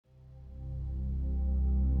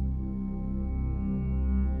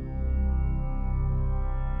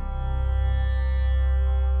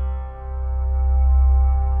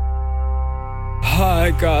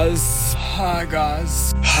Hi guys. Hi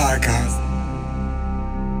guys. Hi guys.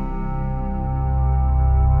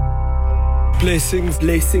 Blessings,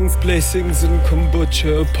 blessings, blessings and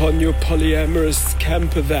kombucha upon your polyamorous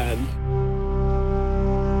camper van.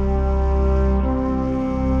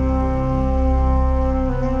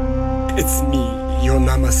 It's me, your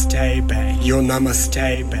Namaste Bae, your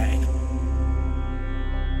Namaste Bae.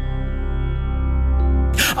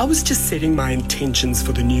 I was just setting my intentions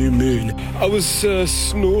for the new moon. I was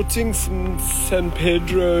snorting some San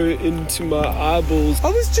Pedro into my eyeballs. I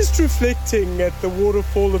was just reflecting at the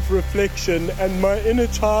waterfall of reflection, and my inner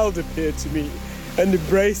child appeared to me and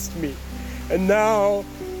embraced me. And now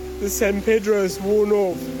the San Pedro is worn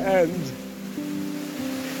off and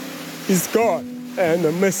he's gone. And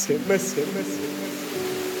I miss him.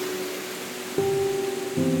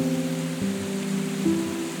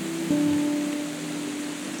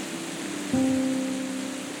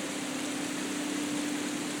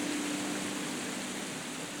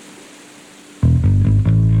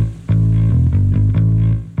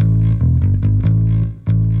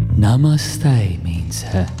 Namaste means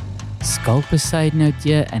Schalk beside note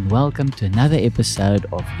here, and welcome to another episode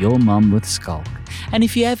of Your Mom with Schalk. And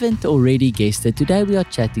if you haven't already guessed it, today we are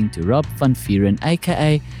chatting to Rob van Vuuren,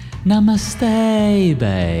 aka Namaste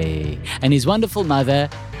Bae, and his wonderful mother,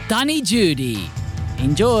 Tannie Judy.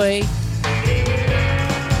 Enjoy!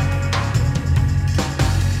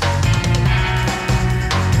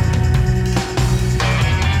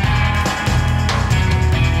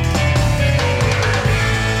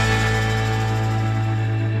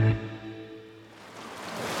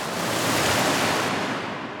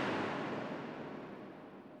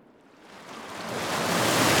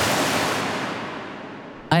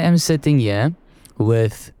 I am sitting here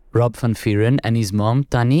with Rob van Vuuren and his mom,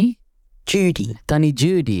 Tannie Judy.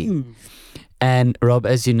 And Rob,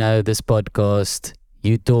 as you know, this podcast,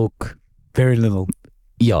 you talk Very little.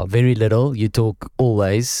 Yeah, very little. You talk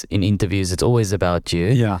always in interviews. It's always about you.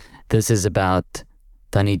 Yeah. This is about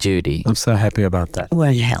Tannie Judy. I'm so happy about that.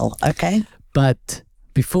 Well, hell, okay. But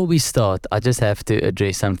before we start, I just have to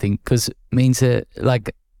address something because means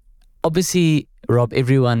obviously, Rob,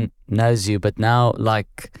 everyone knows you, but now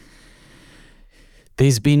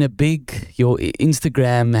there's been your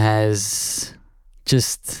Instagram has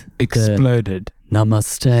just Exploded.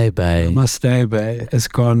 Namaste Bae. Namaste Bae has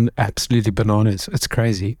gone absolutely bananas. It's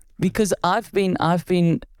crazy. Because in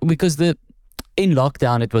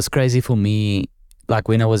lockdown it was crazy for me, like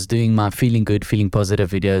when I was doing my feeling good, feeling positive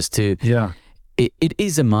videos too. Yeah. It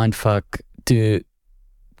is a mindfuck to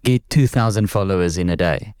get 2,000 followers in a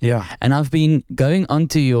day. Yeah. And I've been going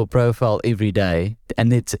onto your profile every day,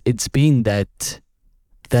 and it's been that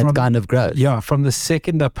kind of growth. Yeah, from the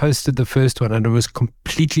second I posted the first one, and it was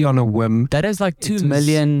completely on a whim. That has like 2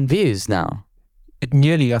 million views now. I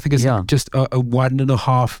think it's just a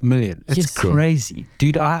 1.5 million. It's Yes, crazy.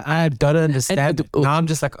 Dude, I don't understand. Now I'm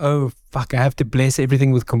just like, oh, fuck, I have to bless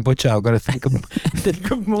everything with kombucha. I've got to think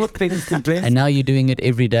of more things to bless. And now you're doing it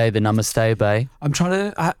every day, the Namaste Bae. I'm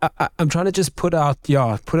trying to just put out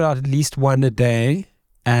at least one a day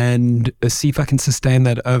and see if I can sustain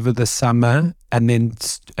that over the summer. And then,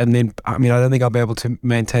 I mean, I don't think I'll be able to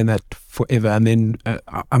maintain that forever. And then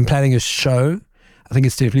I'm planning a show. I think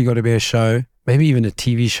it's definitely got to be a show. Maybe even a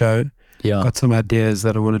TV show. Yeah. Got some ideas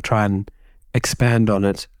that I want to try and expand on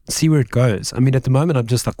it, see where it goes. I mean, at the moment, I'm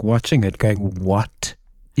just like watching it going, what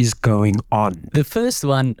is going on? The first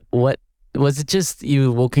one, what was it? Just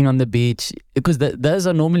you walking on the beach? Because those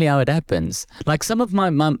are normally how it happens. Like some of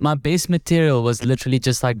my best material was literally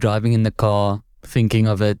just like driving in the car, thinking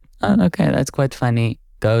of it. Oh, okay, that's quite funny.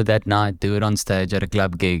 Go that night, do it on stage at a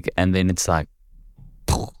club gig, and then it's like,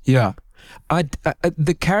 yeah.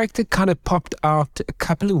 The character kind of popped out a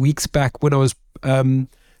couple of weeks back when I was trying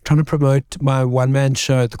to promote my one-man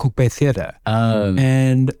show at the Schalk Theatre.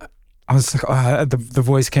 And I was like, the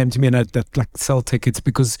voice came to me, and I'd like sell tickets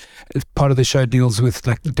because part of the show deals with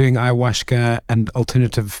like doing ayahuasca and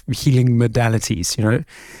alternative healing modalities, you know.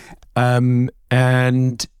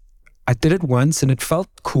 And I did it once and it felt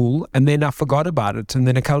cool, and then I forgot about it. And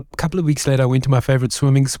then a couple of weeks later, I went to my favorite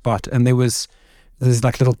swimming spot, and there's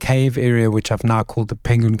like little cave area, which I've now called the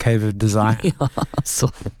Penguin Cave of Desire.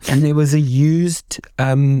 And there was a used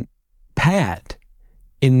pad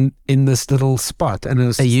in this little spot. And it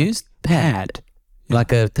was a used pad?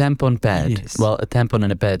 Like a tampon pad? Yes. Well, a tampon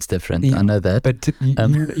and a pad's different. Yeah. I know that. But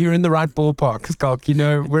you're in the right ballpark, Schalk. You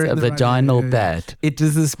know, we're a in the vaginal right pad. It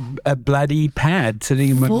was this bloody pad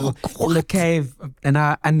sitting in my little cave, and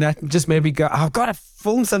that just made me go, I've got to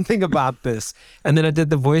film something about this. And then I did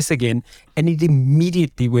the voice again, and it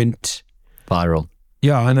immediately went Viral.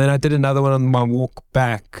 Yeah, and then I did another one on my walk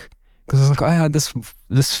back because I was like, oh yeah,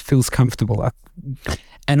 this feels comfortable.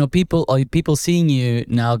 And are people seeing you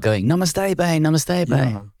now going, Namaste Bae, Namaste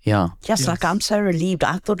Bae? Yeah. Just like I'm so relieved.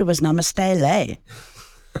 I thought it was Namaste Lay.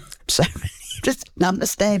 So just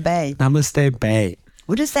Namaste Bae. Namaste Bae.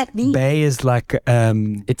 What does that mean? Bae is like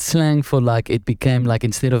it's slang for like, it became like,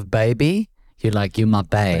 instead of baby, you're like, you my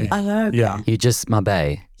bae. Oh, okay. Yeah. You just my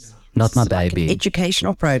bae, not my Like baby. an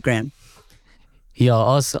educational program. Yeah,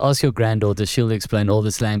 ask your granddaughter. She'll explain all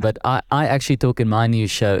the slang. But I actually talk in my new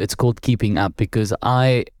show. It's called Keeping Up because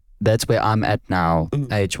that's where I'm at now,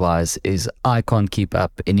 age-wise, is I can't keep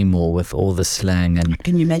up anymore with all the slang.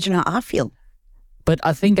 Can you imagine how I feel? But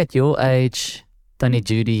I think at your age, Tannie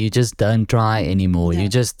Judy, you just don't try anymore.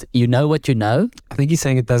 Yeah. You know what you know. I think he's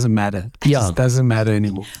saying it doesn't matter. It just doesn't matter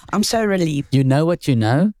anymore. I'm so relieved. You know what you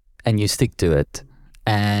know and you stick to it.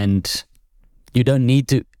 And you don't need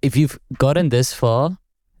to, if you've gotten this far,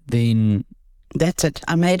 then That's it.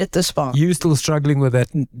 I made it this far. You're still struggling with that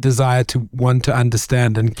desire to want to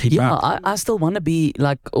understand and keep up. I still want to be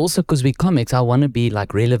like, also because we comics, I want to be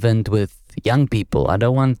like relevant with young people. I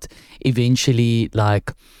don't want eventually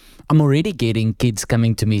like, I'm already getting kids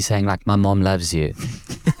coming to me saying like, my mom loves you.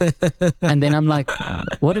 And then I'm like,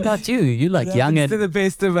 what about you? You like young and... to the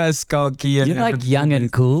best of us, Schalk. You're like young and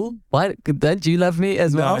cool. Why don't you love me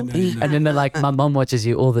as well? No. And then they're like, my mom watches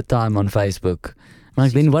you all the time on Facebook. I'm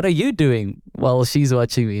like, then what are you doing? Well, she's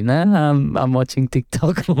watching me. No, I'm watching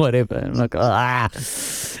TikTok or whatever. I'm like,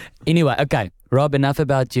 Anyway, okay. Rob, enough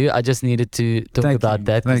about you. I just needed to talk about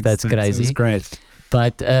that because that's crazy. That's great.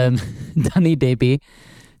 But Tannie Debbie...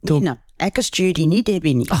 No, ek is Judy, nie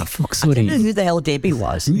Debbie nie. Oh, fuck, I sorry. don't know who the hell Debbie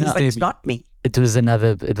was. But it's not me. It was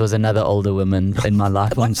another older woman in my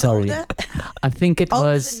life. I'm sorry. older? I think it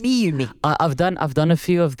Older was... than me, you mean? I've done a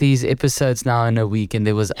few of these episodes now in a week, and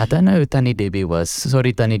there was, I don't know who Tannie Debbie was.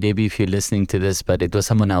 Sorry, Tannie Debbie, if you're listening to this, but it was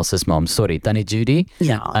someone else's mom. Sorry, Tannie Judy.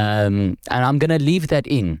 Yeah. And I'm gonna leave that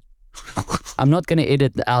in. I'm not gonna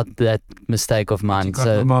edit out that mistake of mine, got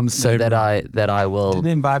my mom's so name that wrong. I will.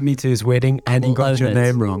 Didn't invite me to his wedding and he will got own your it.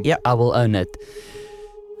 name wrong. Yeah, I will own it.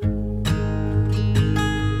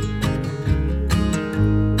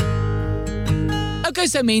 Okay,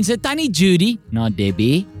 so mense, Tannie Judy, not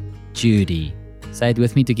Debbie, Judy. Say it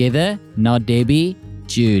with me together, not Debbie,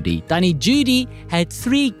 Judy. Tannie Judy had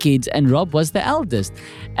 3 kids and Rob was the eldest.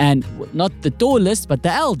 And not the tallest, but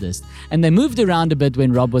the eldest. And they moved around a bit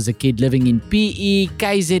when Rob was a kid, living in PE,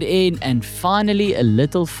 KZN, and finally a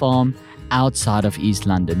little farm outside of East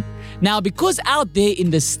London. Now, because out there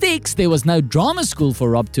in the sticks, there was no drama school for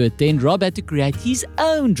Rob to attend, Rob had to create his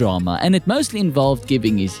own drama, and it mostly involved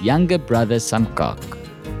giving his younger brother some cock.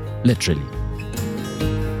 Literally.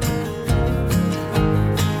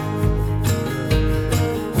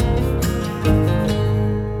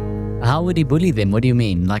 How would he bully them? What do you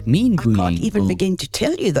mean? Like mean bullying? I can't even begin to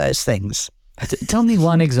tell you those things. Tell me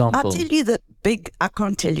one example. I'll tell you the big, I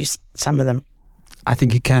can't tell you some of them. I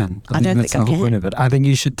think you can. I don't that's think I the whole can. point of it. I think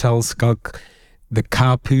you should tell Schalk the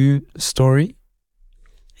cow poo story.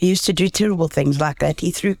 He used to do terrible things like that.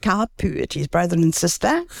 He threw cow poo at his brother and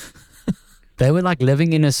sister. They were like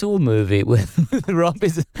living in a Saw movie with Rob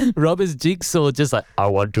is Jigsaw, just like, I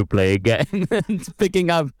want to play a game.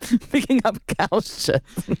 picking up cow shit.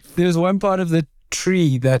 There was one part of the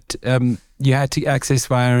tree that you had to access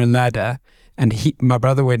via a ladder, and my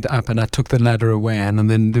brother went up, and I took the ladder away, and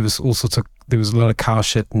then there was there was a lot of cow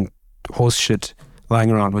shit and horse shit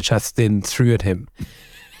lying around, which I then threw at him.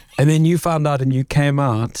 And then you found out, and you came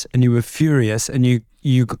out, and you were furious, and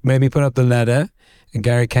you made me put up the ladder, and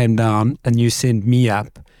Gary came down, and you sent me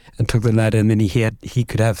up and took the ladder, and then he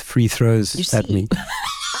could have free throws at me.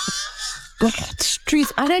 God's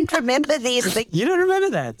truth. I don't remember these things. You don't remember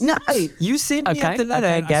that? No. You sent me up the ladder.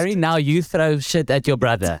 Okay, Gary, now you throw shit at your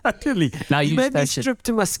brother. Totally. Now you made throw me shit. strip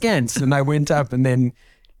to my scants, and I went up, and then...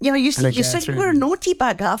 You know, you Okay, said you true. were a naughty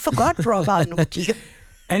bugger. I forgot, Rob, how naughty.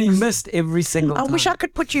 And he missed every single I time. wish I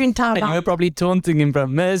could put you in time And you're out. probably taunting him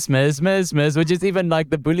from miss, which is even like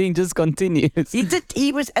the bullying just continues.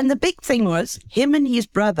 And the big thing was, him and his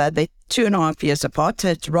brother, they're 2.5 years apart. So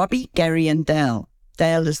it's Robbie, Gary, and Dale.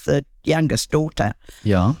 Dale is the youngest daughter.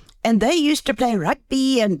 Yeah. And they used to play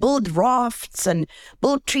rugby and build rafts and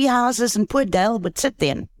build tree houses, and poor Dale would sit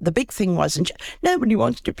there. And the big thing was, nobody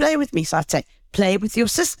wants to play with me. So I'd say, play with your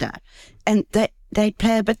sister. And they'd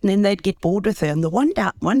play a bit, and then they'd get bored with her. And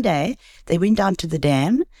one day, they went down to the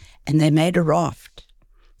dam, and they made a raft.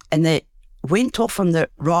 And they went off from the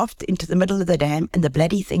raft into the middle of the dam, and the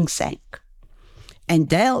bloody thing sank. And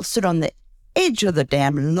Dale stood on the edge of the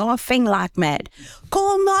dam, laughing like mad.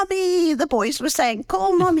 Call mommy. The boys were saying,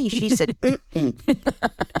 call mommy. She said,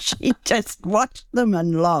 She just watched them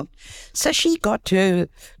and laughed. So she got her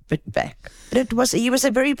bit back. But he was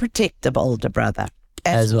a very protective older brother.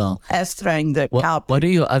 As well as throwing the cow. What do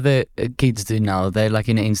your other kids do now? They're like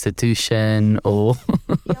in an institution or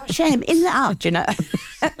shame in and out, you know.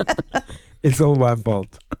 It's all my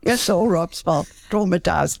fault. It's all Rob's fault.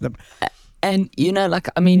 Traumatized them. And you know, like,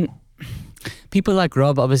 I mean, people like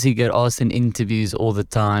Rob obviously get asked in interviews all the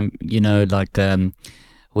time, you know, like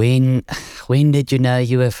when did you know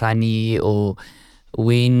you were funny, or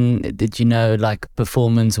when did you know like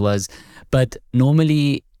performance was, but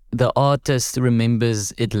normally the artist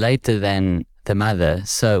remembers it later than the mother.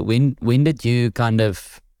 So when did you kind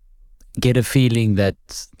of get a feeling that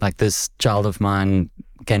like this child of mine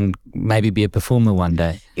can maybe be a performer one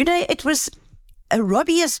day? You know, it was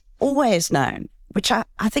Robbie is always known, which I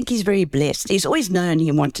think he's very blessed. He's always known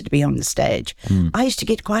he wanted to be on the stage. I used to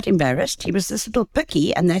get quite embarrassed. He was this little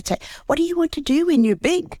picky, and they'd say, what do you want to do when you're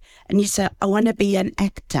big? And he'd say, I want to be an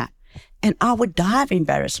actor. And I would die of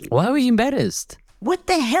embarrassment. Why were you embarrassed? What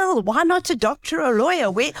the hell? Why not a doctor or a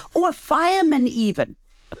lawyer? Or a fireman even?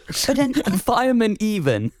 But a fireman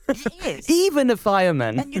even? Yes. Even a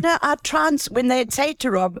fireman. And you know, I'd try and, when they'd say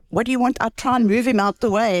to Rob, what do you want? I'd try and move him out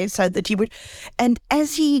the way so that he would. And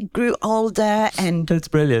as he grew older, and that's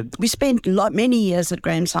brilliant. We spent many years at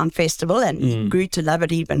Graham Sound Festival, and he grew to love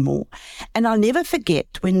it even more. And I'll never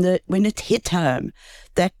forget when it hit home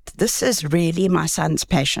that this is really my son's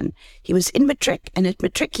passion. He was in matric, and at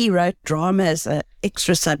matric he wrote drama as an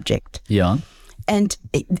extra subject. Yeah. And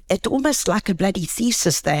it almost like a bloody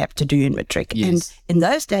thesis they have to do in matric. Yes. And in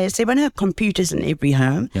those days, there were no computers in every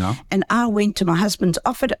home. Yeah. And I went to my husband's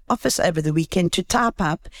office over the weekend to type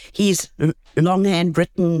up his longhand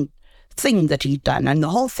written thing that he'd done. And the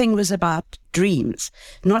whole thing was about dreams,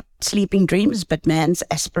 not sleeping dreams, but man's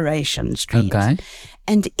aspirations, dreams. Okay.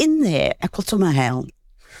 And in there, Ekwaltomahel.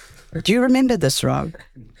 Do you remember this, Rob?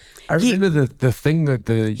 I remember the thing that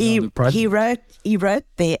he wrote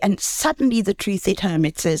there, and suddenly the truth hit home.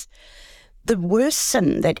 It says, the worst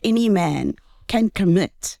sin that any man can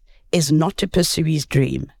commit is not to pursue his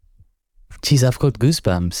dream. Jeez, I've got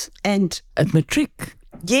goosebumps. And at matric.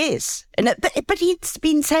 Yes. And but he'd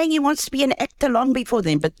been saying he wants to be an actor long before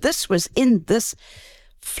then, but this was in this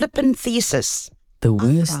flippant thesis. The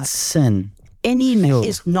worst sin. Any man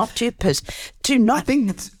is not to not. I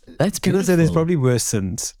think that's because there's probably worse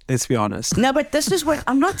sins. Let's be honest. No, but this is what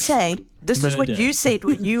I'm not saying. This is what you said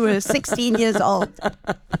when you were 16 years old.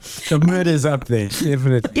 The murder's up there,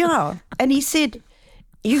 definitely. Yeah, and he said,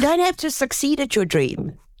 you don't have to succeed at your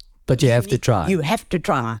dream, but you have to try. You have to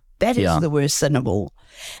try. That is the worst sin of all.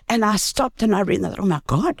 And I stopped and I realized, oh my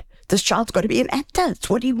God, this child's got to be an actor. It's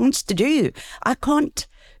what he wants to do. I can't.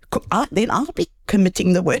 Then I'll be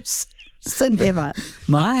committing the worst.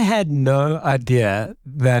 I had no idea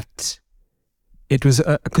that it was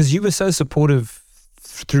because you were so supportive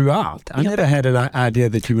throughout. I never had an idea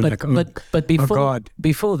that you were but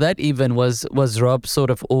before that even was Rob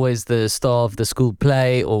sort of always the star of the school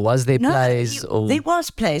play, or was there plays? There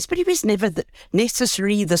was plays, but he was never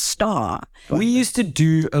necessarily the star. We used to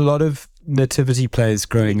do a lot of nativity plays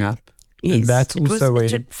growing up. Yes, and that's also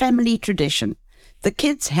a family tradition. The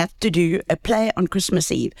kids have to do a play on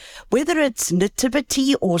Christmas Eve, whether it's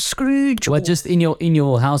Nativity or Scrooge. What, just in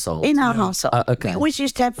your household? In our household. Okay. We always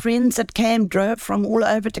used to have friends that drove from all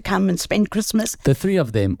over to come and spend Christmas. The three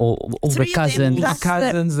of them, or the cousins? The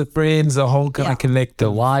cousins, the friends, the whole kind of collective.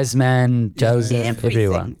 The wise man, Joseph,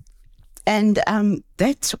 everyone. And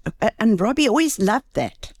Robbie always loved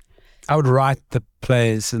that. I would write the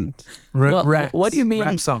plays and rap. What do you mean?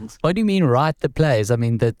 Rap songs. What do you mean write the plays? I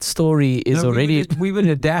mean the story is already. We would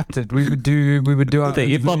adapt it. We would do our the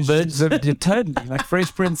hip hop birds. Totally, like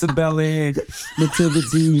Fresh Prince of Bel-Air,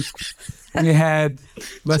 Nativity. We had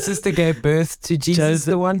my sister gave birth to Jesus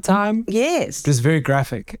the one time. Yes, it was very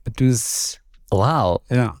graphic. It was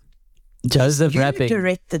yeah. Joseph rapping. You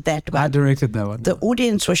directed that one. I directed that one. The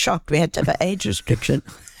audience was shocked. We had to have an age restriction.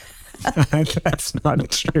 That's not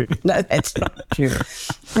true. No, that's not true.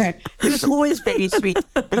 No, it was always very sweet.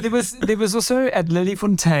 But there was also at Lily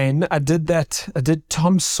Fontaine. I did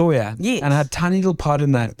Tom Sawyer. Yes. And I had a tiny little part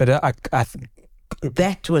in that. But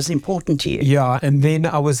that was important to you. Yeah, and then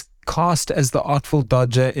I was cast as the Artful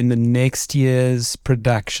Dodger in the next year's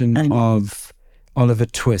production of Oliver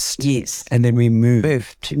Twist. Yes. And then we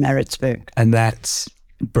moved to Maritzburg. And that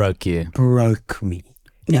broke me.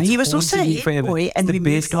 No, he was also a boy, and we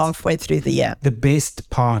moved halfway through the year. The best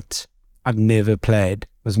part I've never played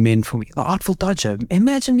was meant for me. The Artful Dodger.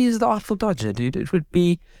 Imagine me as the Artful Dodger, dude. It would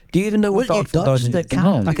be. Do you even know what the Artful Dodger is?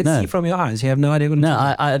 No, I can see from your eyes. You have no idea what.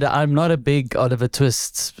 No, I'm not a big Oliver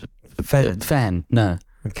Twist fan. No.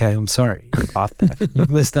 Okay, I'm sorry about that. You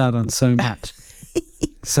missed out on so much.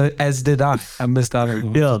 So as did I. I missed out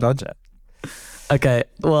on Artful Dodger. Okay,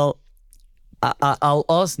 well, I'll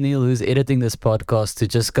ask Neil, who's editing this podcast, to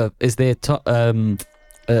just go. Is there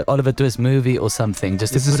Oliver Twist movie or something?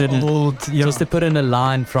 Just to put in a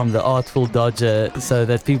line from the Artful Dodger, so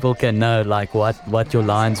that people can know like what your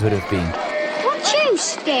lines would have been. What you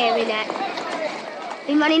staring at?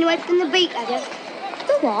 Been running away from the beak, have you?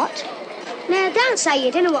 The what? Now, don't say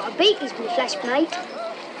you don't know what a beak is, my flesh mate.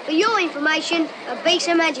 For your information, a beak's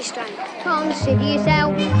a magistrate. Consider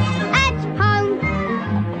yourself at home.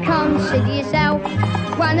 Consider yourself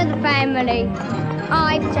one of the family.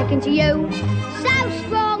 I've taken to you so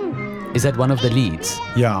strong. Is that one of the leads?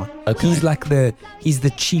 Yeah. Okay. He's the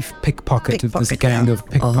chief pickpocket of this gang of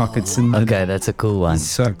pickpockets. Okay, that's a cool one. He's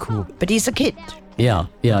so cool. But he's a kid. Yeah.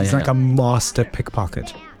 He's like a master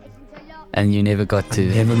pickpocket. And you never got to.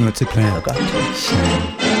 Never got to play.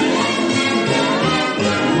 Shame.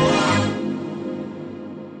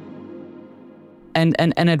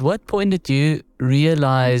 And at what point did you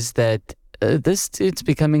realize that it's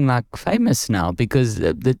becoming like famous now? Because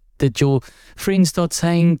did your friends start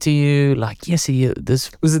saying to you like, yes,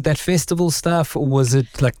 this was it that festival stuff, or was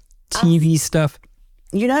it like TV stuff?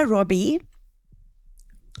 You know, Robbie,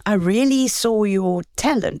 I really saw your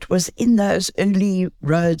talent was in those early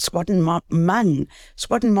roads, Squad and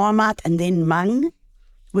Marmite, and then Mung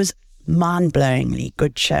was mind-blowingly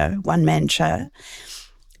good show, one-man show.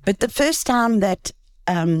 But the first time that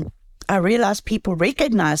I realized people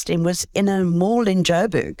recognized him was in a mall in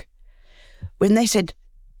Joburg, when they said,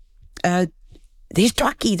 there's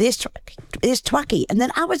Twaki. And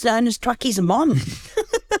then I was known as Twaki's mom.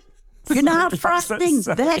 You know how frightening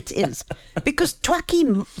that is? Because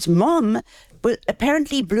Twaki's mom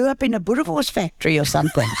apparently blew up in a boerewors factory or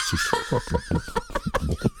something.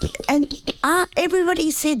 And everybody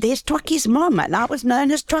said, there's Twaki's mom. And I was known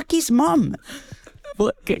as Twaki's mom.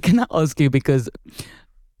 Well, can I ask you, because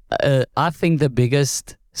I think the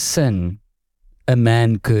biggest sin a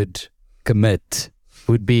man could commit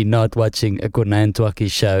would be not watching a Corné Twaki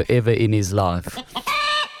show ever in his life.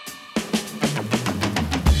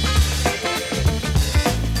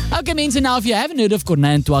 Okay, means now if you haven't heard of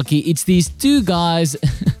Corné Twaki, it's these two guys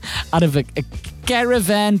out of a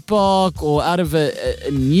caravan park or out of a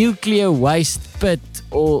nuclear waste pit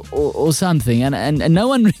or something, and no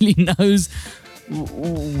one really knows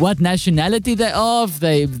what nationality they are, if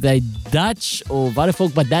they Dutch or what the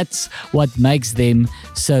fuck, but that's what makes them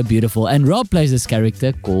so beautiful. And Rob plays this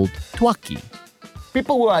character called Twaki.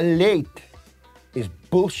 People who are late is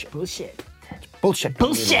bullshit. Bullshit. It's bullshit.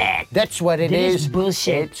 Bullshit. That's what it is.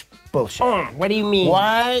 Bullshit. It's bullshit. What do you mean?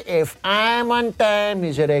 Why, if I'm on time,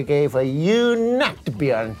 is it okay for you not to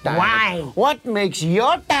be on time? Why? What makes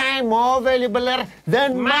your time more valuable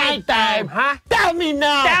than my time? Huh? Tell me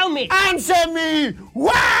now. Tell me. Answer me.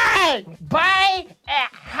 Why? Buy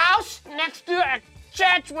a house next to a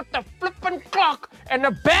church with a flippin' clock and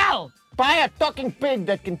a bell. Buy a talking pig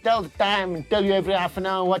that can tell the time and tell you every half an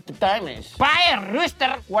hour what the time is. Buy a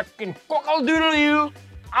rooster what can cockle-doodle you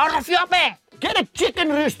out of your bed. Get a chicken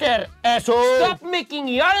rooster, asshole. Stop making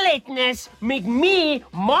your lateness make me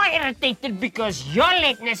more irritated because your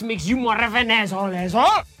lateness makes you more of an asshole.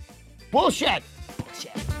 Bullshit.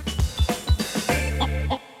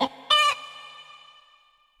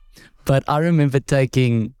 But I remember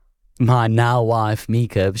taking my now wife,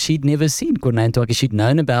 Mika. She'd never seen Corné Twaki. She'd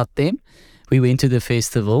known about them. We went to the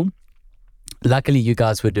festival. Luckily, you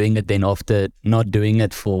guys were doing it then after not doing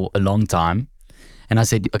it for a long time. And I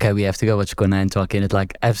said, okay, we have to go watch Corné Twaki. And it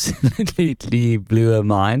like absolutely blew her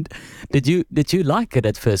mind. Did you like it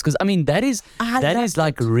at first? Because I mean, that is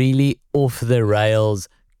like really off the rails,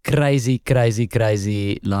 crazy.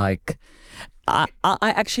 Like, I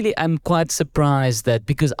actually am quite surprised that,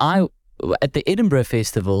 because at the Edinburgh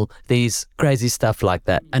Festival, there's crazy stuff like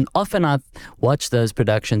that. And often I watch those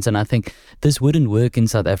productions and I think this wouldn't work in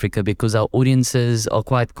South Africa because our audiences are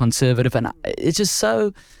quite conservative. And it's just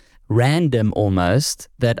so random almost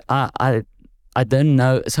that I don't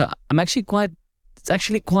know. So I'm actually quite it's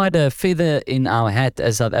actually quite a feather in our hat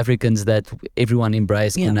as South Africans that everyone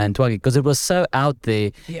embraced Kona Ntwaki, because it was so out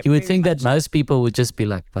there. Yeah, you would very think that much. most people would just be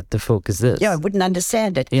like, what the fuck is this? Yeah, I wouldn't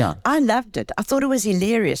understand it. Yeah. I loved it. I thought it was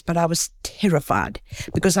hilarious, but I was terrified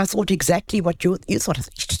because I thought exactly what you thought. I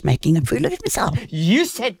thought, he's just making a fool of himself. You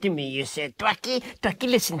said to me, you said, Twaki,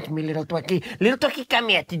 listen to me, little Twaki. Little Twaki, come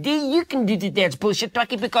here. Today you can do the dance bullshit,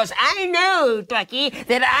 Twaki, because I know, Twaki,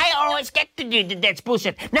 that I always get to do the dance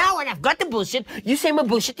bullshit. Now when I've got the bullshit, you say my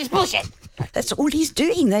bullshit is bullshit. That's all he's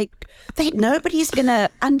doing. Nobody's gonna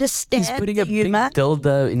understand. He's putting a big humor.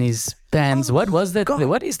 dildo in his pants. What was that? God.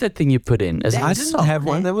 What is that thing you put in? Is it I didn't have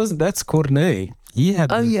one. That's Cornet. He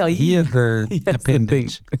had. Oh, yeah, he had the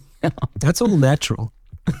appendage. That's all natural.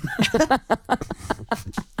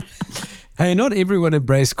 Hey, not everyone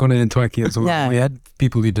embraced Kona Ntwaki as well. No. We had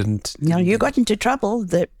people who didn't. You got into trouble.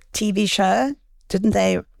 The TV show, didn't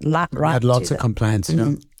they? Right. Had lots of complaints.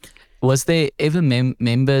 Was there ever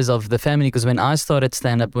members of the family? Because when I started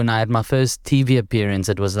stand-up, when I had my first TV appearance,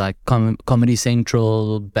 it was like Comedy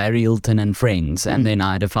Central, Barry Hilton and Friends. And then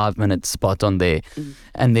I had a 5-minute spot on there.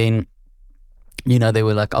 And then, there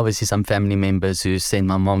were like obviously some family members who sent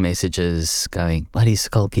my mom messages going, what is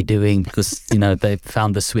Schalky doing? Because, they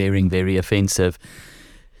found the swearing very offensive.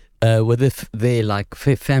 Were there like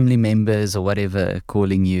family members or whatever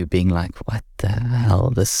calling you, being like, what the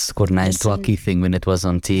hell, this Kona Ntwaki thing when it was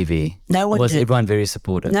on TV? No one Was did. everyone very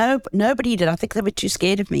supportive? No, nobody did. I think they were too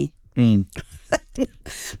scared of me. Mm. No,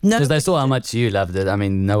 Because they saw how much you loved it. I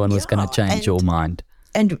mean, no one was going to change your mind.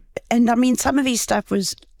 and I mean, some of his stuff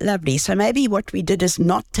was lovely. So maybe what we did is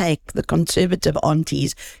not take the conservative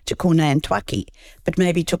aunties to Kona Ntwaki, but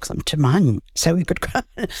maybe took them to mine so we could go.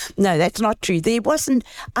 No, that's not true. There wasn't.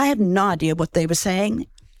 I had no idea what they were saying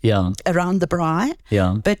Yeah, around the braai,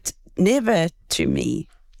 yeah. but never to me.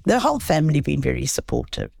 The whole family been very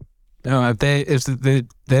supportive. No, if they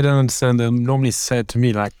don't understand, they normally say it to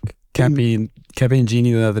me, like Cappy and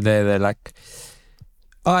Jeannie the other day, they're like,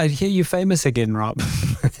 oh, I hear you famous again, Rob.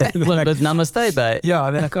 Well, but Namaste Bae. Yeah,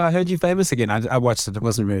 they're like, oh, I heard you famous again. I watched it. It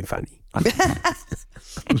wasn't very funny.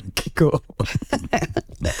 Cool.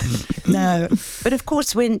 No, but of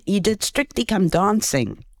course, when he did Strictly Come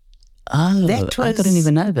Dancing, Oh, That I was- didn't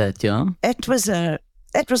even know that, yeah. that was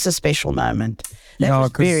a special moment. That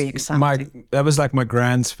was 'cause very exciting. that was like my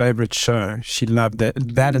grand's favorite show. She loved that.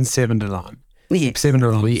 That and Seven de Laan. Yes. Seven de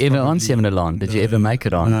Laan. Were you ever on Seven Alon? Did you ever make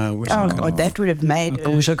it on? I wish I Oh, could God, have. that would have made. I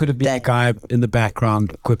wish I could have been that guy in the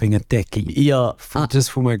background quipping a techie. Yeah.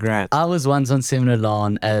 Just for my grand. I was once on Seven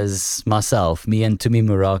Alon as myself, me and Tumi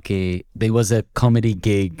Muraki. There was a comedy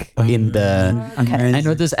gig in the... Amazing. And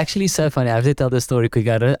it was actually so funny. I have to tell the story quick.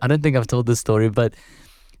 I don't think I've told this story, but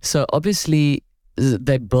so obviously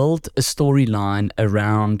they built a storyline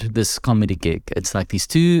around this comedy gig. It's like these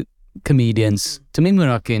two comedians, Tumi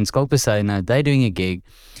Muraki and Schalk, they're doing a gig,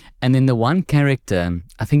 and then the one character,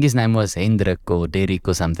 I think his name was Hendrik or Derek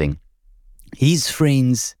or something, his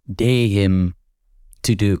friends dare him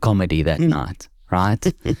to do comedy that night,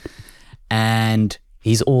 right? And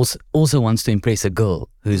he's also wants to impress a girl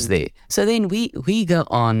who's there. So then we go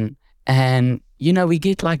on, and we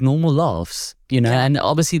get like normal laughs, and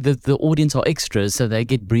obviously the audience are extras, so they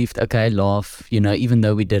get briefed, okay, laugh, even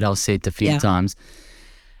though we did our set a few times.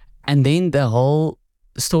 And then the whole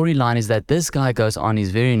storyline is that this guy goes on,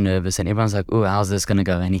 he's very nervous, and everyone's like, oh, how's this going to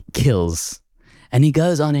go? And he kills. And he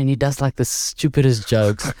goes on and he does like the stupidest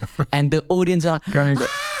jokes. And the audience are going,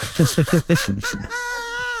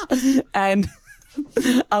 and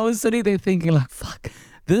I was sitting there thinking like, fuck,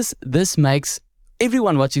 this makes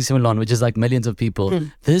everyone watching Simulon, which is like millions of people,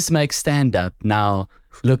 this makes stand-up now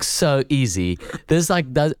look so easy. This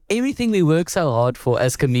like does everything we work so hard for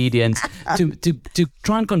as comedians to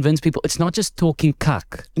try and convince people it's not just talking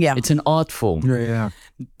cuck. Yeah. It's an art form. Yeah.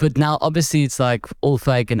 But now obviously it's like all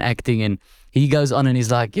fake and acting, and he goes on and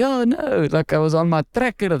he's like, yo, no, like I was on my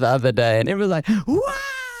tracker the other day, and everyone's like, wow.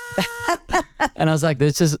 And I was like,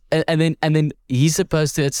 this is, and then he's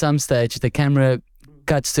supposed to, at some stage, the camera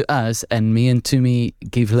cuts to us, and me and Tumi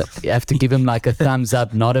have to give him like a thumbs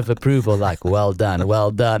up, nod of approval, like well done.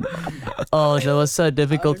 Oh, that was so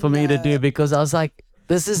difficult for me to do, because I was like,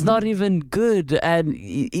 this is not even good, and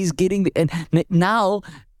he's getting and now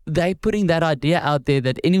they putting that idea out there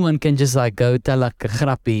that anyone can just like go tell like a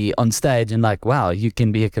grappie on stage and like, wow, you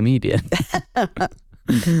can be a comedian.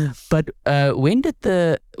 But when did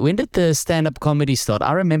the stand-up comedy start?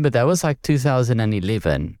 I remember that was like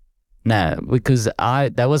 2011. No, because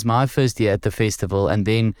that was my first year at the festival, and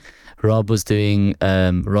then Rob was doing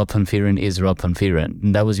Rob van Vuuren is Rob van Vuuren.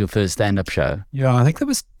 And that was your first stand-up show. Yeah, I think that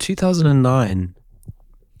was 2009.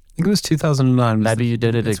 think it was 2009. Maybe you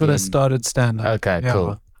did it That's again. when I started stand-up. Okay,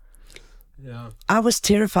 cool. Yeah. I was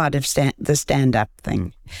terrified of the stand-up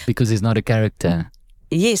thing. Because he's not a character.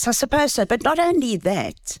 Yes, I suppose so. But not only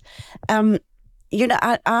that,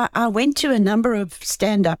 I went to a number of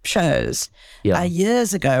stand-up shows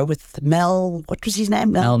years ago with Mel, what was his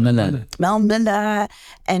name? Mel Miller. Mel Miller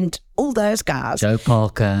and all those guys. Joe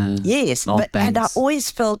Parker. Yes, Mark and I Banks.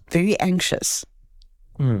 always felt very anxious.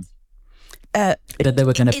 That they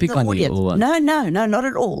were going to in pick the on you audience. or what? No, not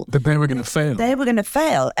at all. But they were going to fail. They were going to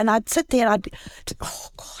fail. And I'd sit there and I'd, oh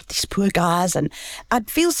God, these poor guys. And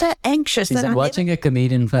I'd feel so anxious. Is that that watching a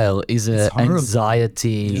comedian fail is a horrible.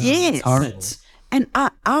 anxiety. Yes. Horrible. And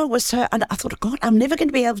I was so, and I thought, God, I'm never going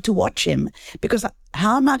to be able to watch him because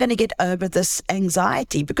how am I going to get over this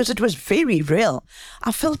anxiety? Because it was very real.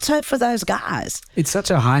 I felt so for those guys. It's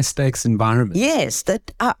such a high-stakes environment. Yes,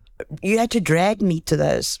 that you had to drag me to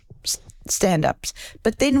those stand-ups.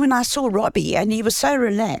 But then when I saw Robbie and he was so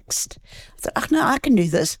relaxed, I thought, oh, no, I can do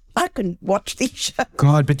this. I can watch these shows.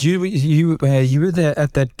 God, but you were there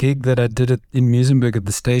at that gig that I did in Musenberg at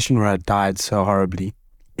the station where I died so horribly.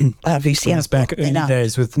 Obviously, It was back early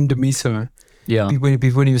days with Ndemiso. Yeah. When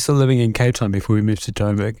he was still living in Cape Town before we moved to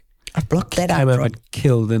Joburg. I blocked that Came out. over and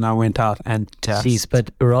killed, and I went out and just Jeez, but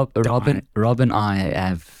Rob died. and I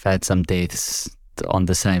have had some deaths on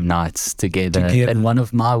the same nights together. Together. And one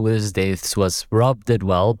of my worst deaths was Rob did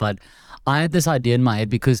well, but I had this idea in my head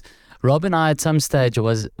because Rob and I at some stage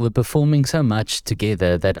were performing so much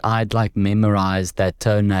together that I'd like memorized that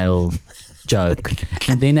toenail joke.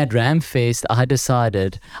 And then at Ramfest,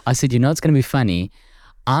 I said, you know, it's going to be funny.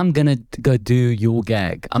 I'm going to go do your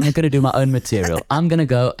gag. I'm not going to do my own material. I'm going to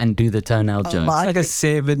go and do the toenail joke. It's like a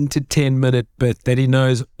 7 to 10 minute bit that he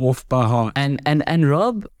knows off by heart. And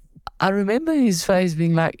Rob, I remember his face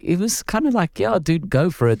being like, it was kind of like, yeah, dude, go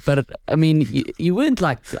for it. But I mean, you weren't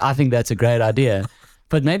like, I think that's a great idea.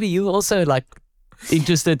 But maybe you were also like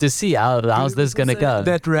interested to see how's this going to go.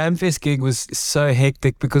 That Ramfest gig was so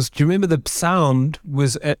hectic because do you remember the sound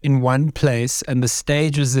was in one place and the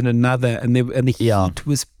stage was in another and the heat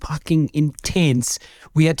was fucking intense.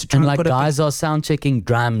 We had to try And and like put guys are sound checking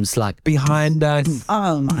drums like behind us.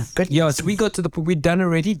 Oh my goodness. Yeah, so we got to the point, we'd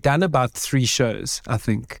already done about 3 shows, I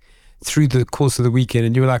think, through the course of the weekend,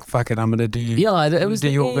 and you were like, fuck it, I'm going to do it was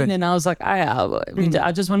the end, and I was like,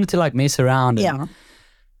 I just wanted to like mess around.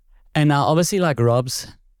 And now obviously like Rob's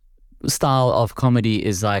style of comedy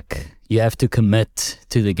is like you have to commit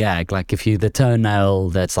to the gag. Like if you the toenail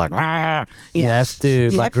that's like you have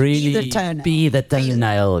to like really be the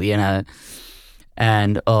toenail, you know.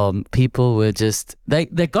 And people were just they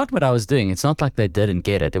got what I was doing. It's not like they didn't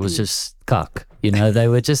get it. It was just cock. You know, they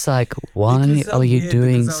were just like, why are you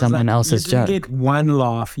doing someone else's joke? You didn't get one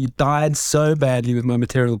laugh. You died so badly with my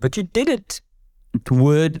material, but you did it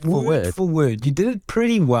word for word. You did it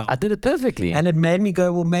pretty well. I did it perfectly. And it made me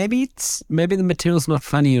go, well, maybe the material's not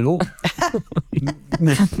funny at all.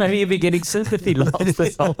 Maybe you'll be getting sympathy laughs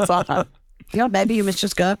this whole time. Yeah, maybe you must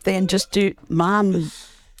just go up there and just do mom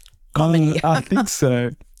comedy. I think so.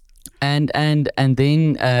 And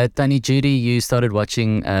then Tannie Judy, you started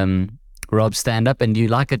watching Rob stand up, and you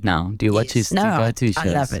like it now. Do you watch his go-to shows? I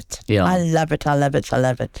love it. Yeah, I love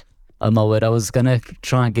it. Oh my word! I was gonna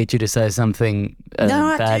try and get you to say something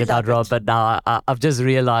bad about Rob, but now I've just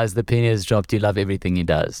realized the penny has dropped. You love everything he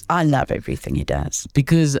does. I love everything he does.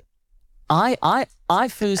 Because I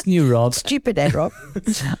first knew Rob. Stupid, Rob.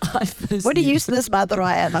 What a useless mother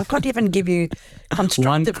I am. I can't even give you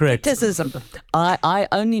constructive criticism. I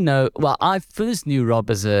only know, well, I first knew Rob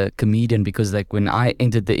as a comedian because like when I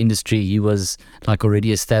entered the industry, he was like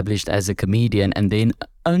already established as a comedian, and then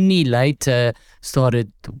only later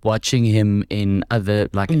started watching him in other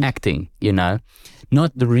like acting, you know,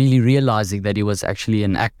 not really realizing that he was actually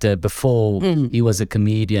an actor before he was a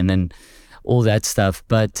comedian and all that stuff.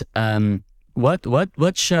 But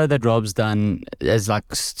what show that Rob's done has like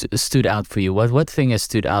stood out for you? What thing has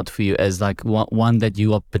stood out for you as like one that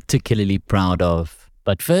you are particularly proud of?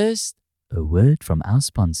 But first, a word from our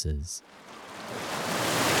sponsors.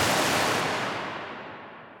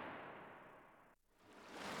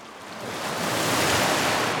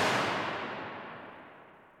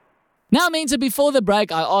 Now, Mensa, before the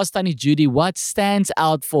break, I asked Tannie Judy what stands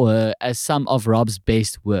out for her as some of Rob's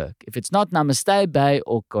best work. If it's not Namaste Bae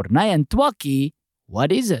or Corneille and Twaki,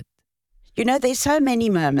 what is it? You know, there's so many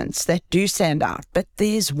moments that do stand out, but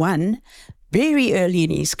there's one very early in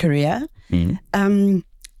his career. I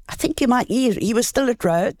think he was still at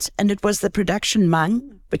Rhodes, and it was the production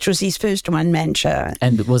Mung, which was his first one-man show.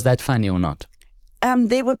 And was that funny or not?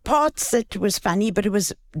 There were parts that was funny, but it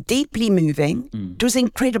was deeply moving. It was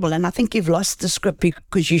incredible, and I think you've lost the script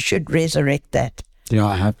because you should resurrect that. Yeah,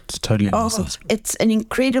 I have to totally understand. It's an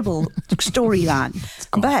incredible storyline.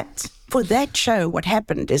 But for that show, what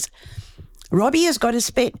happened is Robbie has got a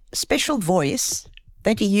special voice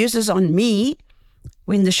that he uses on me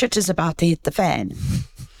when the shit is about to hit the fan.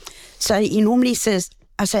 So he normally says,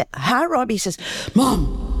 I say, hi, Robbie. He says,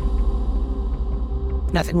 Mom.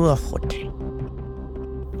 Nothing.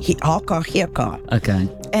 Okay.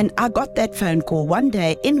 And I got that phone call one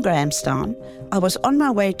day in Grahamstown. I was on my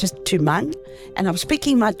way to Mung, and I was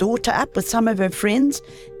picking my daughter up with some of her friends,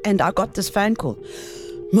 and I got this phone call.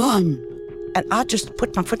 Mom. And I just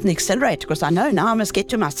put my foot in the accelerator because I know now I must get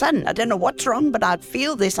to my son. I don't know what's wrong, but I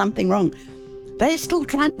feel there's something wrong.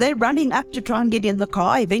 They're running up to try and get in the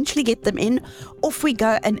car, eventually get them in. Off we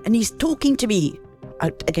go, and he's talking to me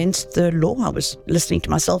against the law. I was listening to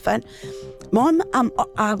my cell phone. Mom,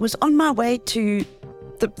 I was on my way to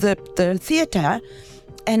the theatre,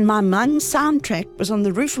 and my Mung soundtrack was on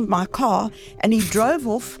the roof of my car, and he drove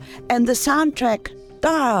off, and the soundtrack,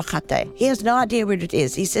 he has no idea where it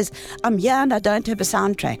is. He says, I'm here and I don't have a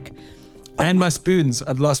soundtrack. And my spoons.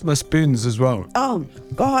 I'd lost my spoons as well. Oh,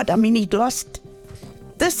 God, I mean, he'd lost...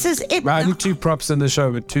 This is it. I only 2 props in the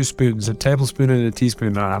show with 2 spoons, a tablespoon and a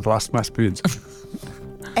teaspoon, and I've lost my spoons.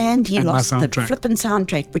 And he lost the flippin'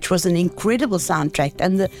 soundtrack, which was an incredible soundtrack.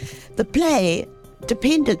 And the play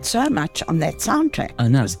depended so much on that soundtrack. Oh,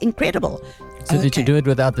 no. It was incredible. So did you do it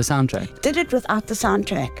without the soundtrack? Did it without the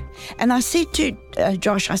soundtrack. And I said to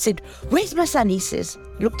Josh, I said, where's my son? He says,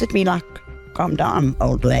 looked at me like, calm down,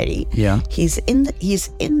 old lady. Yeah. He's in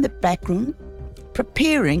the back room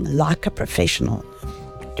preparing like a professional.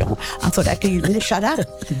 I thought, okay, you better shut up.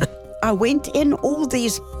 I went in, all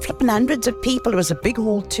these flipping hundreds of people. It was a big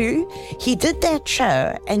hall too. He did that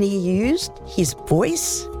show and he used his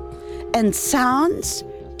voice and sounds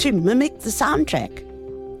to mimic the soundtrack.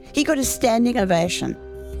 He got a standing ovation.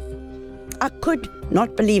 I could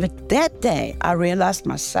not believe it. That day, I realized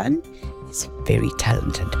my son is very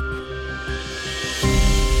talented.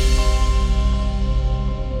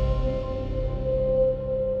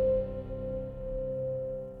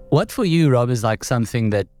 What for you, Rob, is like something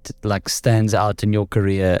that like stands out in your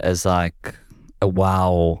career as like a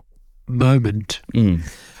wow moment?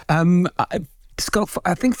 Schalk,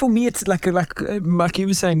 I think for me it's like you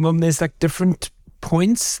were saying, Mom, there's like different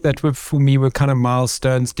points that were for me were kind of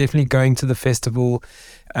milestones. Definitely going to the festival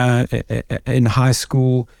in high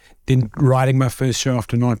school, then writing my first show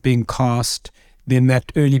after not being cast, then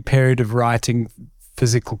that early period of writing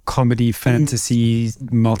physical comedy, fantasy,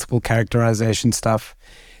 multiple characterization stuff,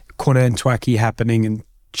 Corner and Twaki happening and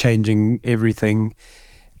changing everything.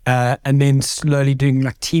 And then slowly doing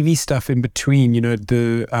like TV stuff in between, you know,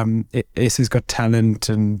 the S's Got Talent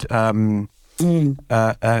and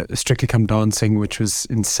Strictly Come Dancing, which was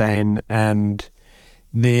insane. And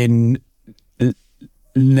then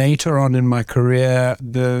later on in my career,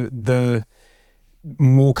 the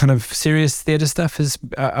more kind of serious theatre stuff is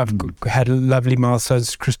I've had lovely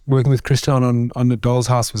milestones. Working with Christian on The Doll's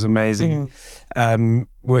House was amazing.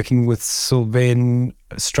 Working with Sylvain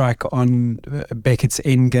Strike on Beckett's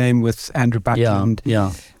Endgame with Andrew Buckland.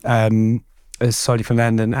 Solly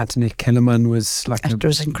Verland and Anthony Kellerman was like it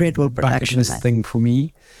was incredible production thing for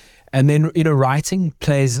me. And then, you know, writing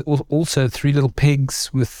plays also Three Little Pigs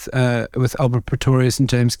with Albert Pretorius and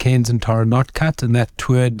James Keynes and Tara Notcutt, and that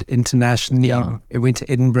toured internationally. Yeah. It went to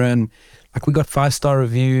Edinburgh and like we got 5-star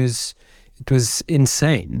reviews. It was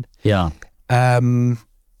insane. Yeah. And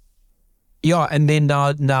then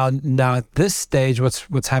now at this stage,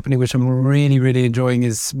 what's happening, which I'm really, really enjoying,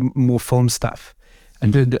 is more film stuff.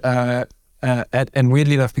 And and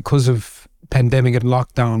weirdly enough, because of pandemic and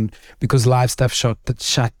lockdown, because live stuff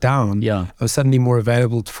shut down, I was suddenly more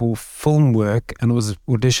available for film work and was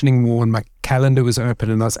auditioning more, and my calendar was open,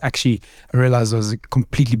 and I realized I was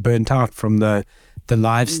completely burnt out from the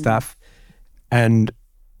live stuff, and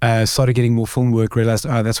started getting more film work, realized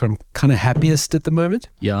that's where I'm kind of happiest at the moment.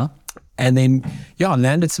 And then I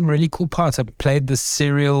landed some really cool parts. I played the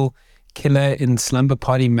serial killer in Slumber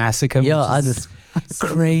Party Massacre,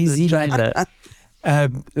 crazy horror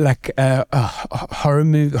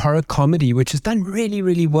comedy, which is done really,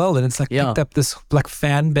 really well, and it's like picked up this like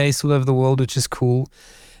fan base all over the world, which is cool.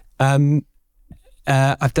 I've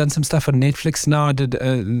done some stuff on Netflix now. I did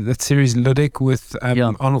that series Ludic with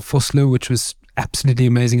Arnold Vosloo, which was absolutely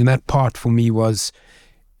amazing, and that part for me was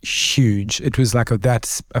huge. It was like I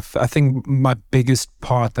think my biggest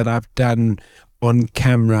part that I've done on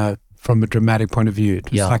camera from a dramatic point of view.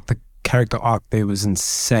 It was like the character arc there was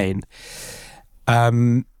insane.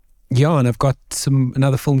 yeah, and I've got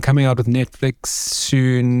another film coming out with Netflix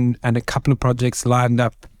soon, and a couple of projects lined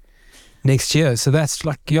up next year. So that's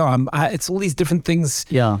like, yeah, it's all these different things.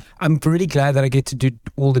 Yeah. I'm really glad that I get to do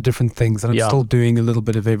all the different things, and I'm still doing a little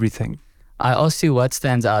bit of everything. I asked you what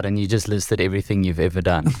stands out, and you just listed everything you've ever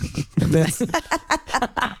done. That's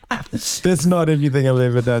not everything I've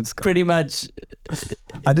ever done, Scott. Pretty much.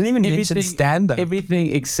 I didn't even mention stand-up.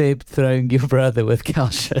 Everything except throwing your brother with cow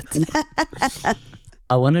shit.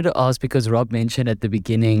 I wanted to ask, because Rob mentioned at the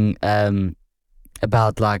beginning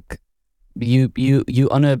about like are you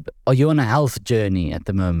on a health journey at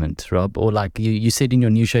the moment, Rob? Or like you said in your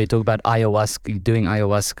new show, you talk about ayahuasca, you're doing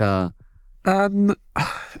ayahuasca.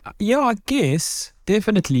 Yeah, I guess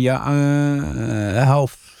definitely.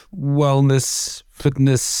 Health, wellness,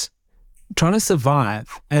 fitness, trying to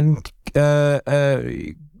survive and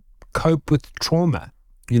cope with trauma.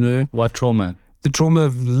 You know, what trauma? The trauma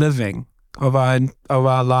of living, of our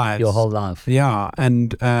lives, your whole life. Yeah,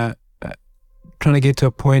 and trying to get to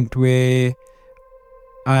a point where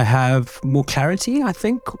I have more clarity, I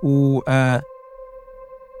think, or I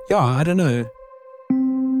don't know.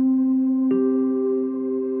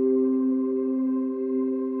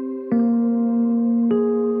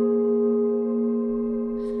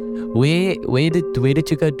 Where did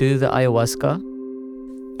you go do the ayahuasca?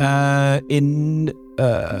 In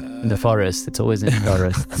the forest. It's always in the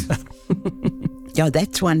forest. Yeah,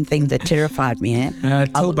 that's one thing that terrified me.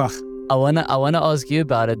 Tilbach. I wanna ask you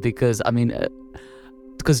about it because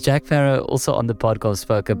because Jack Farrow also on the podcast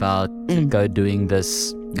spoke about go doing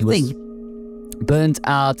this. He was burnt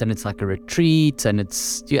out, and it's like a retreat, and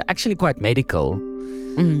you're actually quite medical.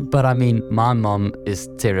 But I mean, my mom is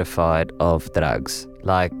terrified of drugs.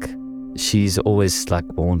 Like, she's always like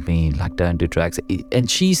warned me, like, don't do drugs.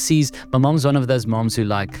 And she sees, my mom's one of those moms who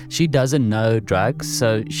like, she doesn't know drugs.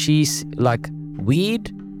 So she's like,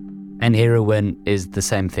 weed and heroin is the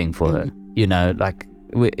same thing for her. You know, like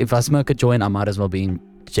if I smoke a joint, I might as well be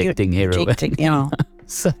injecting heroin. Yeah.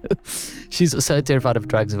 So she's so terrified of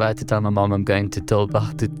drugs. If I had to tell my mom I'm going to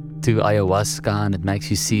Tilbach to ayahuasca and it makes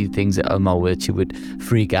you see things, oh my word, she would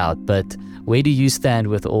freak out. But where do you stand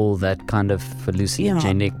with all that kind of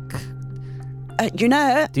hallucinogenic?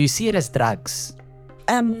 Do you see it as drugs?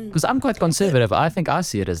 Because I'm quite conservative. I think I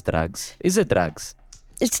see it as drugs. Is it drugs?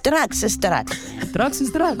 It's drugs. Drugs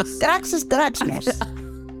is drugs. Drugs is drugs, yes.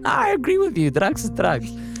 I agree with you. Drugs is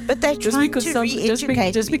drugs. But they're trying to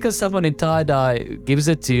re-educate just because someone in tie-dye gives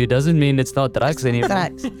it to you doesn't mean it's not drugs anymore.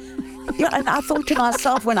 Drugs. Yeah, and I thought to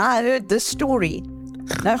myself when I heard this story,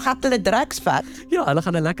 nou gaat hulle drugs vat. Ja, hulle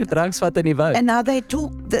gaan 'n lekker drugs vat in die woud. And now they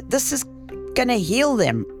talk that this is gonna heal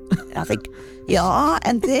them. And I think, yeah,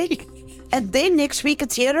 and then next week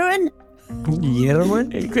it's heroin. Heroin?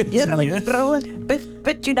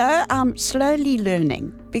 But you know, I'm slowly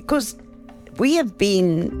learning because we have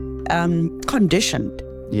been conditioned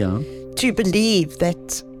to believe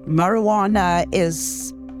that marijuana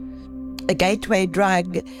is a gateway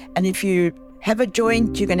drug, and if you have a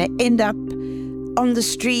joint, you're going to end up on the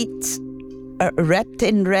streets, wrapped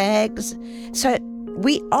in rags. So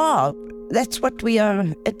that's what we are.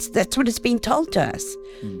 That's what it's been told to us.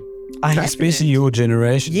 Especially your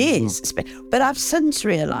generation. Yes, but I've since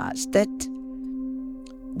realized that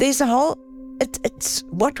there's a whole. It's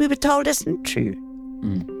what we were told isn't true.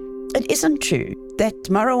 It isn't true that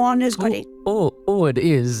marijuana is got it. Or it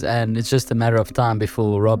is, and it's just a matter of time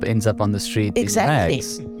before Rob ends up on the street. Exactly. In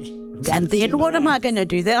rags. And then what am I going to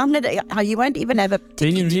do? Then you won't even have a.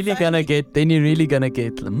 Then you're really gonna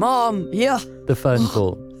get Mom. Yeah. The phone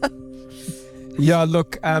call. Yeah,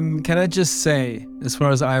 look, can I just say, as far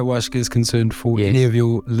as ayahuasca is concerned, for any of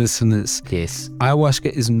your listeners, ayahuasca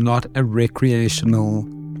is not a recreational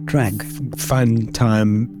drug, fun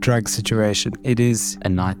time drug situation. It is a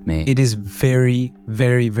nightmare. It is very,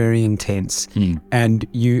 very, very intense, and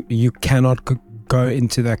you cannot go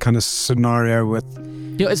into that kind of scenario with.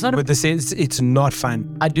 It's not with the sense it's not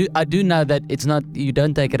fun. I do know that it's not. You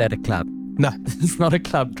don't take it at a club. No, it's not a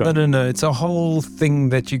club drug. No. It's a whole thing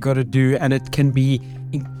that you got to do, and it can be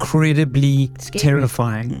incredibly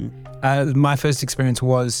terrifying. My first experience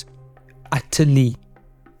was utterly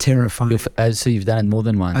terrifying. So you've done it more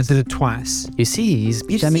than once. I did it twice. You see, he's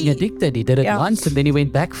becoming addicted. He did it once, and then he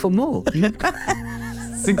went back for more.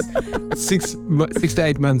 6 to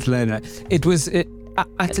 8 months later, it was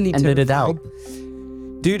utterly terrifying. And did it help,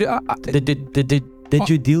 dude? Did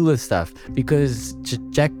you deal with stuff? Because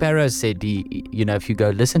Jack Barrow said, if you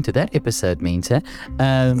go listen to that episode, he said,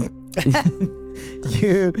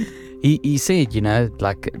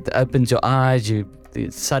 like it opens your eyes,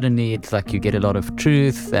 suddenly it's like you get a lot of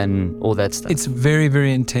truth and all that stuff. It's very,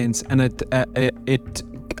 very intense, and it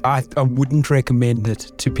I wouldn't recommend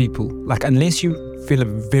it to people. Like, unless you feel a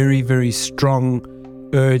very, very strong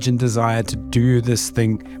urge and desire to do this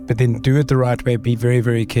thing, but then do it the right way, be very,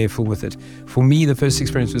 very careful with it. For me, the first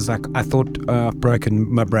experience was like, I thought I've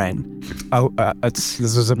broken my brain. This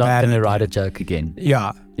was a Not bad... going to write a joke again.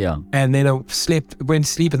 Yeah. Yeah. And then I went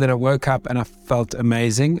to sleep, and then I woke up and I felt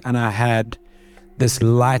amazing, and I had this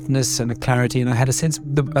lightness and a clarity, and I had a sense,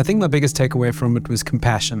 I think my biggest takeaway from it was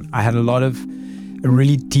compassion. I had a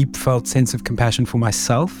really deep felt sense of compassion for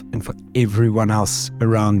myself and for everyone else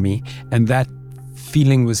around me. And that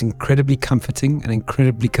feeling was incredibly comforting and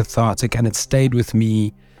incredibly cathartic, and it stayed with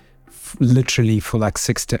me literally for like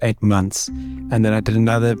 6 to 8 months. And then I did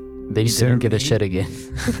another Then you didn't give a shit again.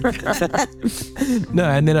 No,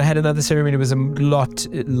 and then I had another ceremony. It was a lot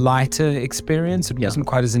lighter experience. It wasn't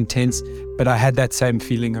quite as intense, but I had that same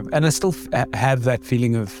feeling of, and I still have that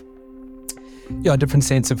feeling of, a different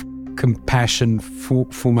sense of compassion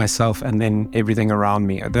for myself and then everything around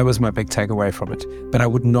me. That was my big takeaway from it. But I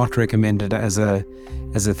would not recommend it as a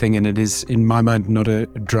thing, and it is, in my mind, not a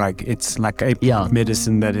drug. It's like a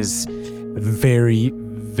medicine that is very,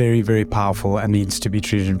 very, very powerful and needs to be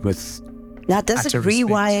treated with. Now, does it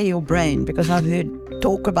rewire your brain? Because I've heard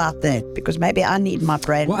talk about that. Because maybe I need my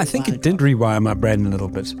brain. Well, I think it did rewire my brain a little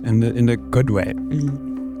bit in a good way.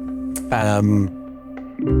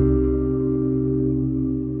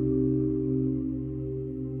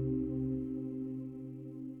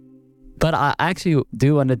 But I actually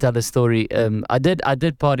do want to tell a story. I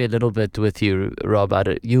did party a little bit with you, Rob.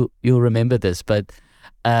 You'll remember this, but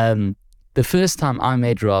the first time I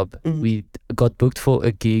met Rob, we got booked for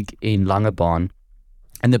a gig in Langebaan,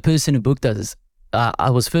 and the person who booked us, I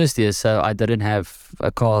was first year, so I didn't have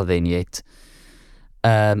a car then yet.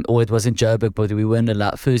 Or it was in Joburg, but we weren't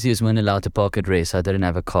allowed. First years weren't allowed to park at rest, so I didn't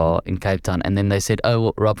have a car in Cape Town. And then they said, "Oh,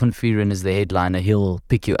 well, Rob van Vuuren is the headliner; he'll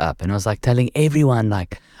pick you up." And I was like telling everyone,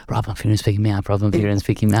 like, "Rob van Vuuren's picking me up. Rob van Vuuren's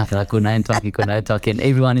picking me up." Like, "Good talking." And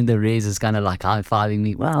everyone in the res is kind of like high-fiving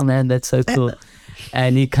me. Wow, man, that's so cool.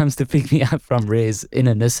 And he comes to pick me up from res in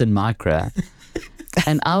a Nissan Micra,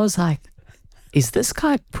 and I was like, "Is this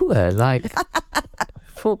guy poor? Like."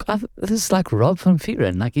 This is like Rob van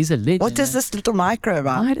Vuuren, like he's a legend. What is this little Micra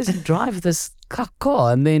about? Why does he drive this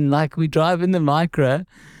car? And then like we drive in the Micra,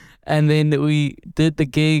 and then we did the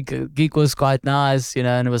gig. Gig was quite nice,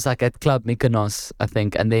 and it was like at Club Mykonos, I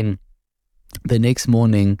think. And then the next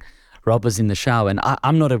morning, Rob was in the shower, and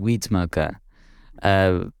I'm not a weed smoker.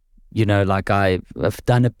 Like I've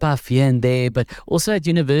done a puff here and there, but also at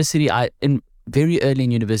university, very early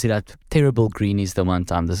in university, I had terrible greenies the one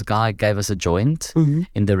time. This guy gave us a joint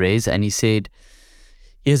in the res, and he said,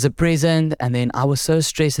 "Here's a present." And then I was so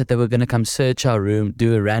stressed that they were going to come search our room,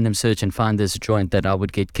 do a random search and find this joint, that I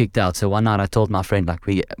would get kicked out. So one night I told my friend,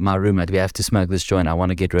 my roommate, we have to smoke this joint. I want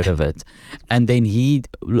to get rid of it. And then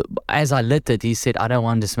as I lit it, he said, "I don't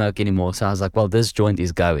want to smoke anymore." So I was like, well, this joint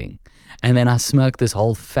is going. And then I smoked this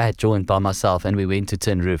whole fat joint by myself, and we went to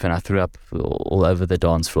Tin Roof, and I threw up all over the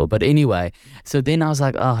dance floor. But anyway, so then I was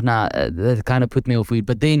like, oh, no, that kind of put me off weed.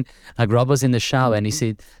 But then, like, Rob was in the shower, and he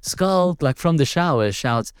said, "Schalk," like from the shower,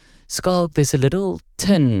 shouts, "Schalk, there's a little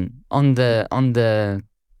tin on the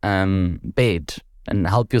bed, and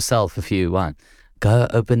help yourself if you want. Go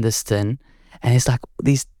open this tin." And it's like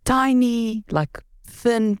these tiny, like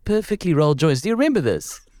thin, perfectly rolled joints. Do you remember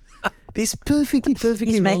this? These perfectly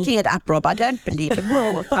He's making it up, Rob. I don't believe it.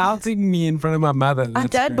 Outing me in front of my mother. I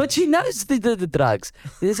don't, but she knows the drugs.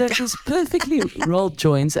 There's these perfectly rolled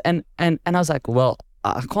joints, and I was like, well,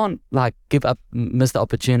 I can't like miss the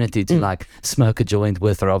opportunity to like smoke a joint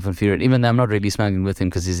with Rob van Vuuren, even though I'm not really smoking with him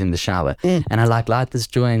because he's in the shower. And I like light this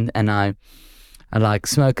joint, and I like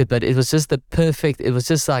smoke it, but it was just it was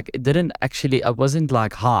just like, it didn't actually, I wasn't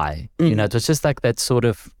like high, it was just like that sort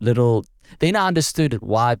of little. Then I understood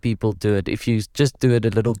why people do it. If you just do it a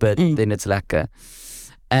little bit, then it's lekker.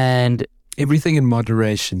 And everything in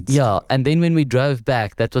moderation. Yeah. And then when we drove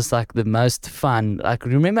back, that was like the most fun. Like,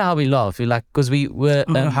 remember how we laughed? Because we were.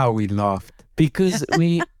 How we laughed. Because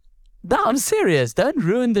we. No, I'm serious. Don't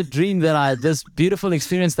ruin the dream this beautiful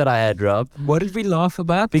experience that I had, Rob. What did we laugh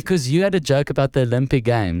about? Because you had a joke about the Olympic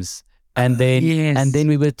Games. And then, and then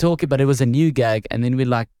we were talking, but it was a new gag. And then we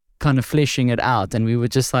like kind of fleshing it out, and we were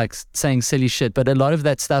just like saying silly shit, but a lot of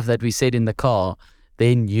that stuff that we said in the car,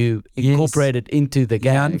 then you incorporated into the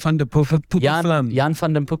game. Jan van der Puppenflam. Jan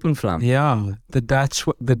van der Puppenflam. Yeah, the Dutch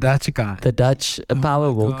guy. The Dutch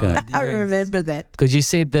power walker. God, I remember that. Because you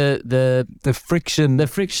said the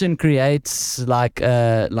friction creates like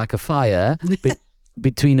a fire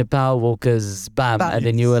between a power walker's bum, and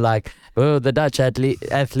then you were like, "Oh, the Dutch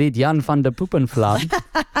athlete Jan van der Puppenflam."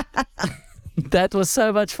 That was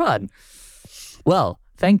so much fun. Well,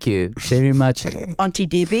 thank you very much. Auntie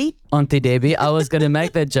Debbie. Auntie Debbie. I was going to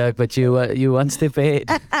make that joke, but you one step ahead.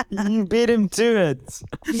 You beat him to it.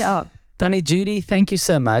 Yeah. Tannie Judy, thank you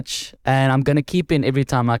so much. And I'm going to keep in every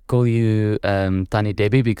time I call you Tannie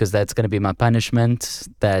Debbie, because that's going to be my punishment.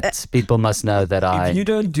 That people must know that If you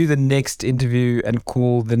don't do the next interview and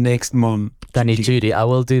call the next mom Tannie Judy, I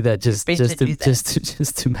will do that just Better do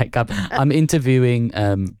that. to make up. I'm interviewing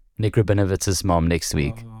Nick Rabinowitz's mom next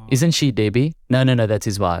week. Isn't she Debbie? No, that's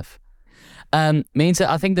his wife. Means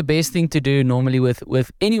I think the best thing to do normally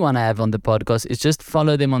with anyone I have on the podcast is just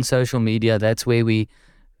follow them on social media. That's where we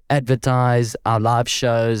advertise our live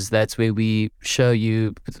shows. That's where we show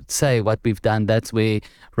you, say what we've done. That's where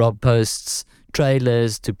Rob posts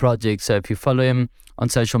trailers to projects. So if you follow him on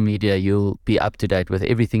social media, you'll be up to date with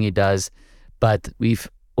everything he does. But we've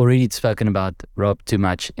already spoken about Rob too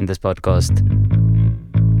much in this podcast.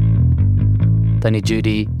 Tannie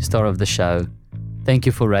Judy, star of the show, thank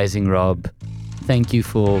you for raising Rob. Thank you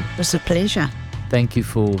for... It was a pleasure. Thank you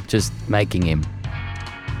for just making him.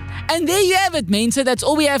 And there you have it, Mensa. That's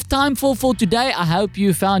all we have time for today. I hope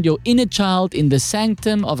you found your inner child in the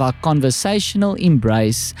sanctum of our conversational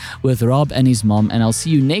embrace with Rob and his mom. And I'll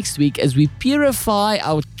see you next week as we purify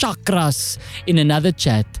our chakras in another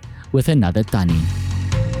chat with another Tannie.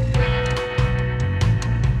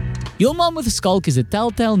 Your Mom with Schalk is a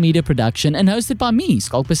Telltale Media production and hosted by me,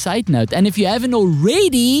 Schalk Beside Note. And if you haven't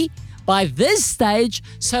already, by this stage,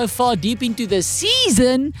 so far deep into the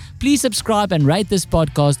season, please subscribe and rate this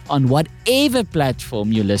podcast on whatever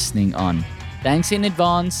platform you're listening on. Thanks in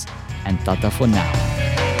advance, and tata for now.